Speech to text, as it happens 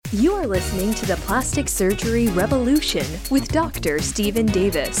You are listening to the Plastic Surgery Revolution with Dr. Stephen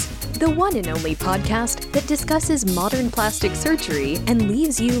Davis, the one and only podcast that discusses modern plastic surgery and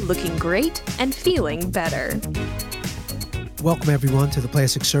leaves you looking great and feeling better. Welcome, everyone, to the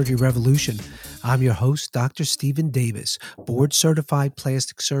Plastic Surgery Revolution. I'm your host, Dr. Stephen Davis, board-certified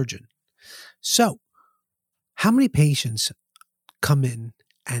plastic surgeon. So, how many patients come in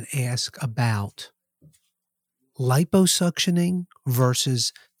and ask about liposuctioning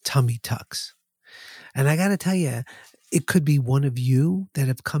versus tummy tucks? And I got to tell you, it could be one of you that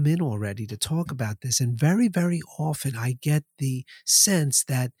have come in already to talk about this. And very, very often I get the sense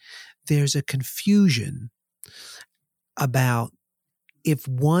that there's a confusion about if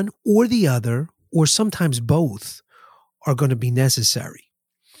one or the other, or sometimes both, are going to be necessary.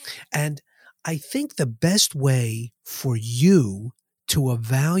 And I think the best way for you to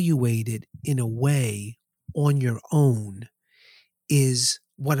evaluate it in a way on your own is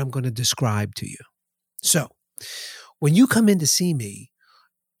what I'm going to describe to you. So, when you come in to see me,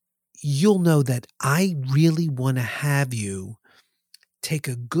 you'll know that I really want to have you take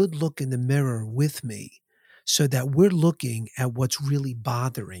a good look in the mirror with me so that we're looking at what's really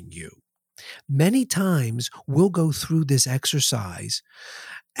bothering you. Many times we'll go through this exercise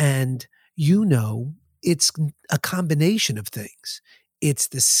and it's a combination of things. It's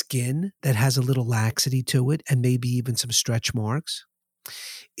the skin that has a little laxity to it and maybe even some stretch marks.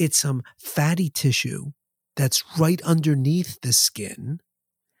 It's some fatty tissue that's right underneath the skin.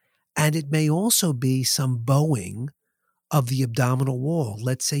 And it may also be some bowing of the abdominal wall.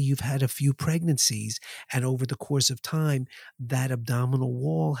 Let's say you've had a few pregnancies and over the course of time, that abdominal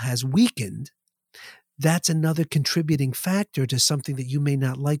wall has weakened. That's another contributing factor to something that you may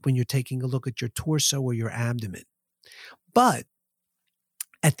not like when you're taking a look at your torso or your abdomen. But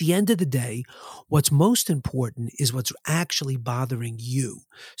at the end of the day, what's most important is what's actually bothering you.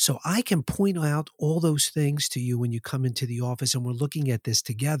 So I can point out all those things to you when you come into the office and we're looking at this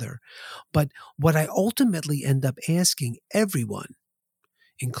together. But what I ultimately end up asking everyone,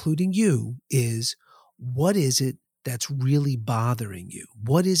 including you, is what is it that's really bothering you?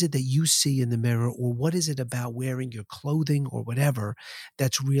 What is it that you see in the mirror, or what is it about wearing your clothing or whatever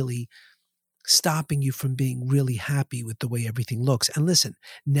that's really stopping you from being really happy with the way everything looks? And listen,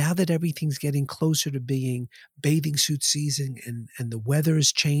 now that everything's getting closer to being bathing suit season and the weather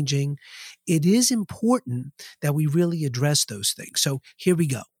is changing, it is important that we really address those things. So here we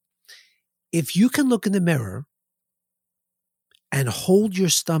go. If you can look in the mirror and hold your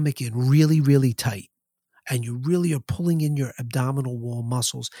stomach in really, really tight, and you really are pulling in your abdominal wall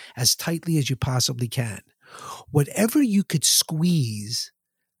muscles as tightly as you possibly can, whatever you could squeeze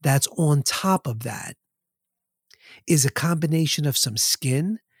that's on top of that is a combination of some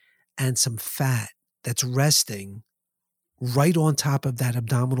skin and some fat that's resting right on top of that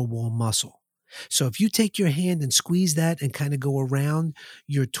abdominal wall muscle. So if you take your hand and squeeze that and kind of go around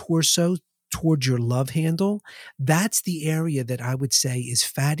your torso towards your love handle, that's the area that I would say is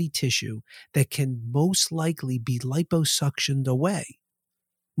fatty tissue that can most likely be liposuctioned away.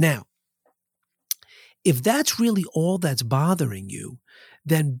 Now, if that's really all that's bothering you,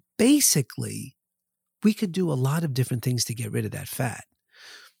 then basically we could do a lot of different things to get rid of that fat.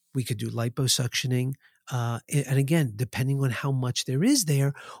 We could do liposuctioning. And again, depending on how much there is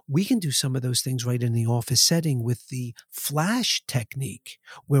there, we can do some of those things right in the office setting with the flash technique,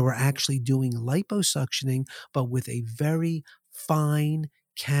 where we're actually doing liposuctioning, but with a very fine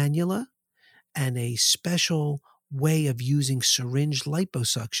cannula and a special way of using syringe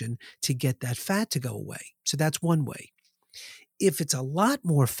liposuction to get that fat to go away. So that's one way. If it's a lot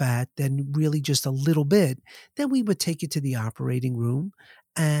more fat than really just a little bit, then we would take it to the operating room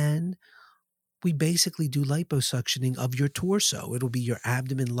and we basically do liposuctioning of your torso. It'll be your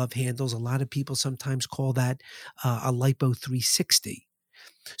abdomen, love handles. A lot of people sometimes call that a lipo 360.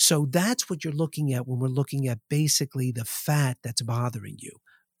 So that's what you're looking at when we're looking at basically the fat that's bothering you.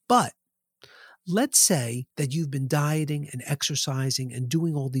 But let's say that you've been dieting and exercising and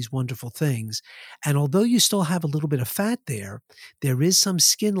doing all these wonderful things. And although you still have a little bit of fat there, there is some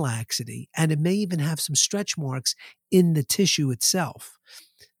skin laxity, and it may even have some stretch marks in the tissue itself.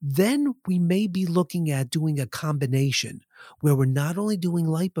 Then we may be looking at doing a combination where we're not only doing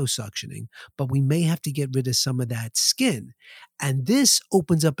liposuctioning, but we may have to get rid of some of that skin. And this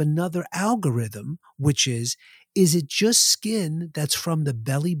opens up another algorithm, which is it just skin that's from the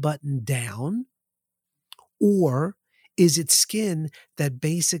belly button down? Or is it skin that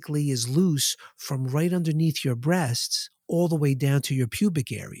basically is loose from right underneath your breasts all the way down to your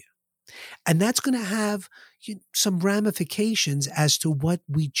pubic area? And that's going to have some ramifications as to what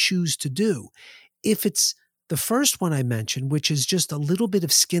we choose to do. If it's The first one I mentioned, which is just a little bit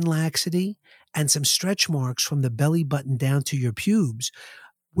of skin laxity and some stretch marks from the belly button down to your pubes,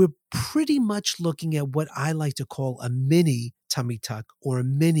 we're pretty much looking at what I like to call a mini tummy tuck or a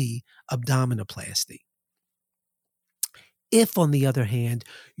mini abdominoplasty. If, on the other hand,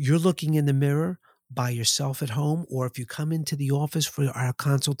 you're looking in the mirror by yourself at home, or if you come into the office for our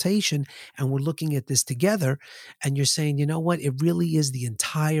consultation and we're looking at this together and you're saying, you know what, it really is the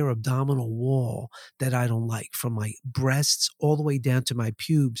entire abdominal wall that I don't like, from my breasts all the way down to my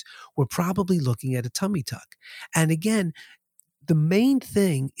pubes, we're probably looking at a tummy tuck. And again, the main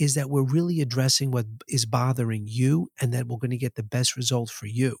thing is that we're really addressing what is bothering you and that we're going to get the best result for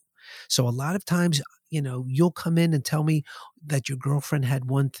you. So a lot of times, you'll come in and tell me that your girlfriend had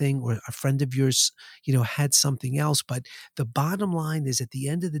one thing or a friend of yours, had something else. But the bottom line is, at the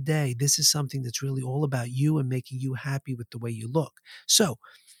end of the day, this is something that's really all about you and making you happy with the way you look. So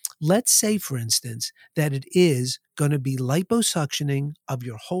let's say, for instance, that it is going to be liposuctioning of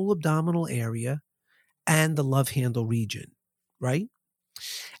your whole abdominal area and the love handle region, right?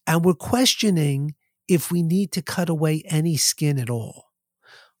 And we're questioning if we need to cut away any skin at all.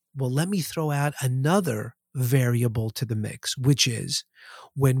 Well, let me throw out another variable to the mix, which is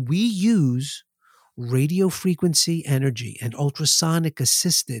when we use radio frequency energy and ultrasonic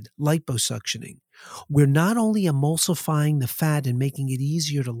assisted liposuctioning, we're not only emulsifying the fat and making it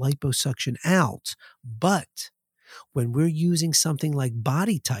easier to liposuction out, but when we're using something like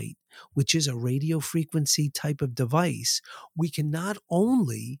Body Tight, which is a radio frequency type of device, we can not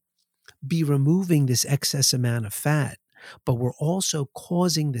only be removing this excess amount of fat, but we're also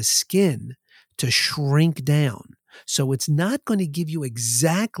causing the skin to shrink down. So it's not going to give you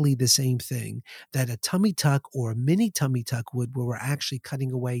exactly the same thing that a tummy tuck or a mini tummy tuck would, where we're actually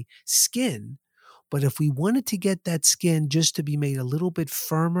cutting away skin. But if we wanted to get that skin just to be made a little bit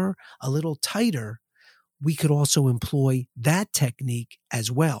firmer, a little tighter, we could also employ that technique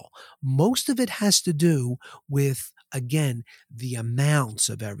as well. Most of it has to do with, again, the amounts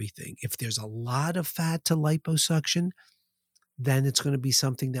of everything. If there's a lot of fat to liposuction, then it's going to be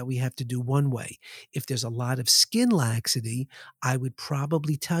something that we have to do one way. If there's a lot of skin laxity, I would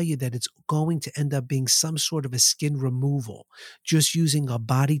probably tell you that it's going to end up being some sort of a skin removal, just using a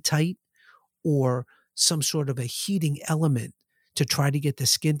Body Tight or some sort of a heating element to try to get the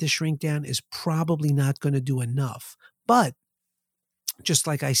skin to shrink down is probably not going to do enough. But just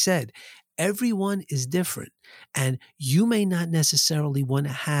like I said, everyone is different, and you may not necessarily want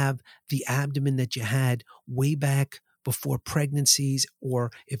to have the abdomen that you had way back before pregnancies, or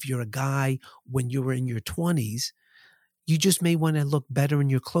if you're a guy when you were in your 20s. You just may want to look better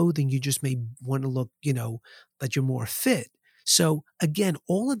in your clothing. You just may want to look, that you're more fit. So again,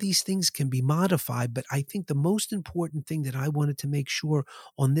 all of these things can be modified, but I think the most important thing that I wanted to make sure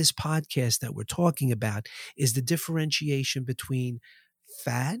on this podcast that we're talking about is the differentiation between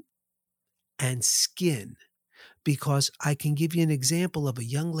fat and skin. Because I can give you an example of a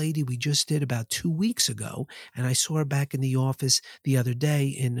young lady we just did about 2 weeks ago, and I saw her back in the office the other day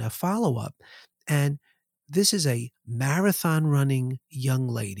in a follow-up. And this is a marathon running young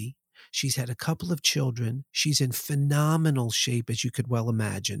lady. She's had a couple of children. She's in phenomenal shape, as you could well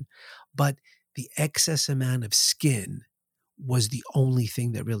imagine. But the excess amount of skin was the only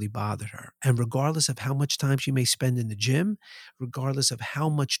thing that really bothered her. And regardless of how much time she may spend in the gym, regardless of how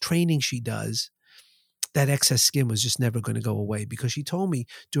much training she does, that excess skin was just never going to go away, because she told me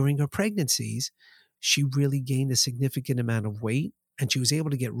during her pregnancies, she really gained a significant amount of weight and she was able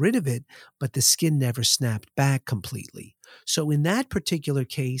to get rid of it, but the skin never snapped back completely. So in that particular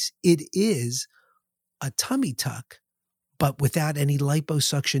case, it is a tummy tuck, but without any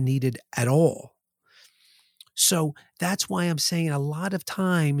liposuction needed at all. So that's why I'm saying a lot of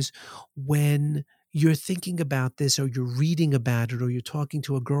times when you're thinking about this, or you're reading about it, or you're talking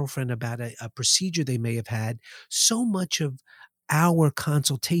to a girlfriend about a procedure they may have had, so much of our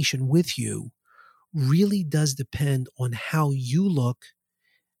consultation with you really does depend on how you look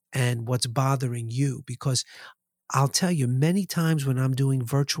and what's bothering you. Because I'll tell you, many times when I'm doing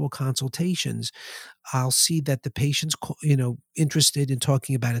virtual consultations, I'll see that the patient's, interested in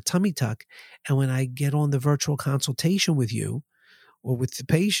talking about a tummy tuck. And when I get on the virtual consultation with you or with the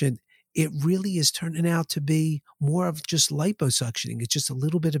patient, it really is turning out to be more of just liposuctioning. It's just a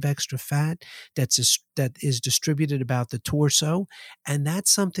little bit of extra fat that is distributed about the torso. And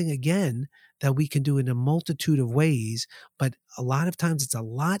that's something, again, that we can do in a multitude of ways. But a lot of times it's a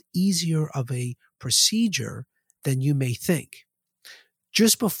lot easier of a procedure than you may think.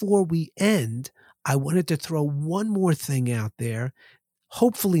 Just before we end, I wanted to throw one more thing out there.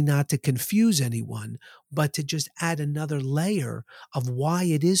 hopefully not to confuse anyone, but to just add another layer of why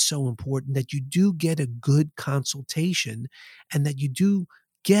it is so important that you do get a good consultation and that you do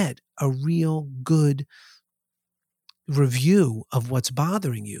get a real good review of what's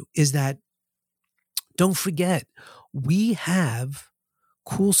bothering you, is that don't forget, we have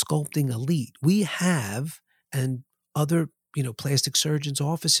Cool Sculpting Elite. We have, and other, plastic surgeons'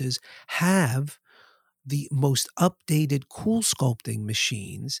 offices have the most updated Cool Sculpting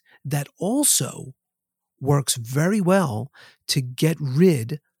machines that also works very well to get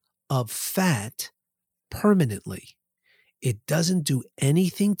rid of fat permanently. It doesn't do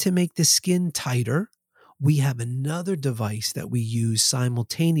anything to make the skin tighter. We have another device that we use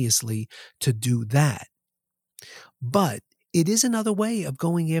simultaneously to do that. But it is another way of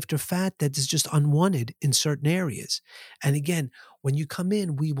going after fat that is just unwanted in certain areas. And again, when you come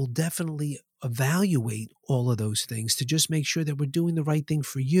in, we will definitely evaluate all of those things to just make sure that we're doing the right thing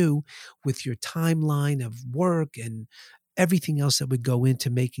for you with your timeline of work and everything else that would go into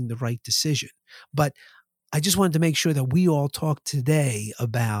making the right decision. But I just wanted to make sure that we all talk today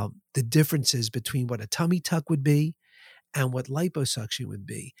about the differences between what a tummy tuck would be and what liposuction would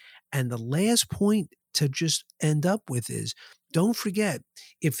be. And the last point to just end up with is, don't forget,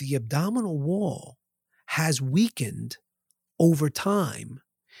 if the abdominal wall has weakened over time,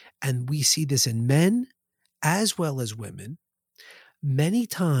 and we see this in men as well as women, many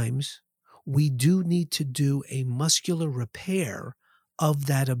times we do need to do a muscular repair of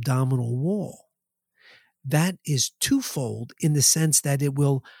that abdominal wall. That is twofold in the sense that it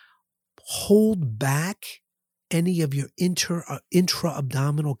will hold back any of your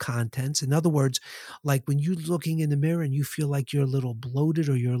intra-abdominal contents. In other words, like when you're looking in the mirror and you feel like you're a little bloated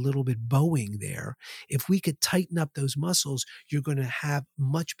or you're a little bit bowing there, if we could tighten up those muscles, you're going to have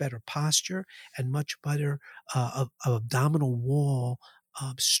much better posture and much better abdominal wall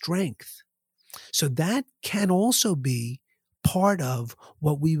strength. So that can also be part of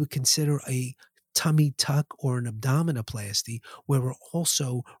what we would consider a tummy tuck or an abdominoplasty, where we're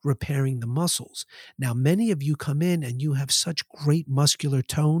also repairing the muscles. Now, many of you come in and you have such great muscular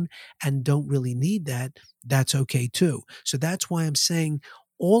tone and don't really need that. That's okay too. So that's why I'm saying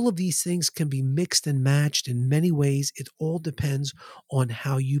all of these things can be mixed and matched in many ways. It all depends on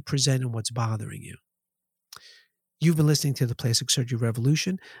how you present and what's bothering you. You've been listening to the Plastic Surgery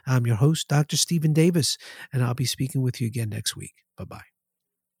Revolution. I'm your host, Dr. Stephen Davis, and I'll be speaking with you again next week. Bye-bye.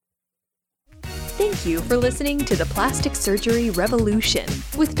 Thank you for listening to the Plastic Surgery Revolution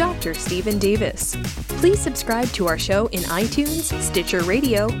with Dr. Stephen Davis. Please subscribe to our show in iTunes, Stitcher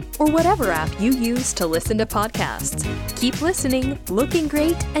Radio, or whatever app you use to listen to podcasts. Keep listening, looking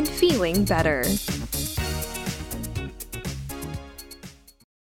great, and feeling better.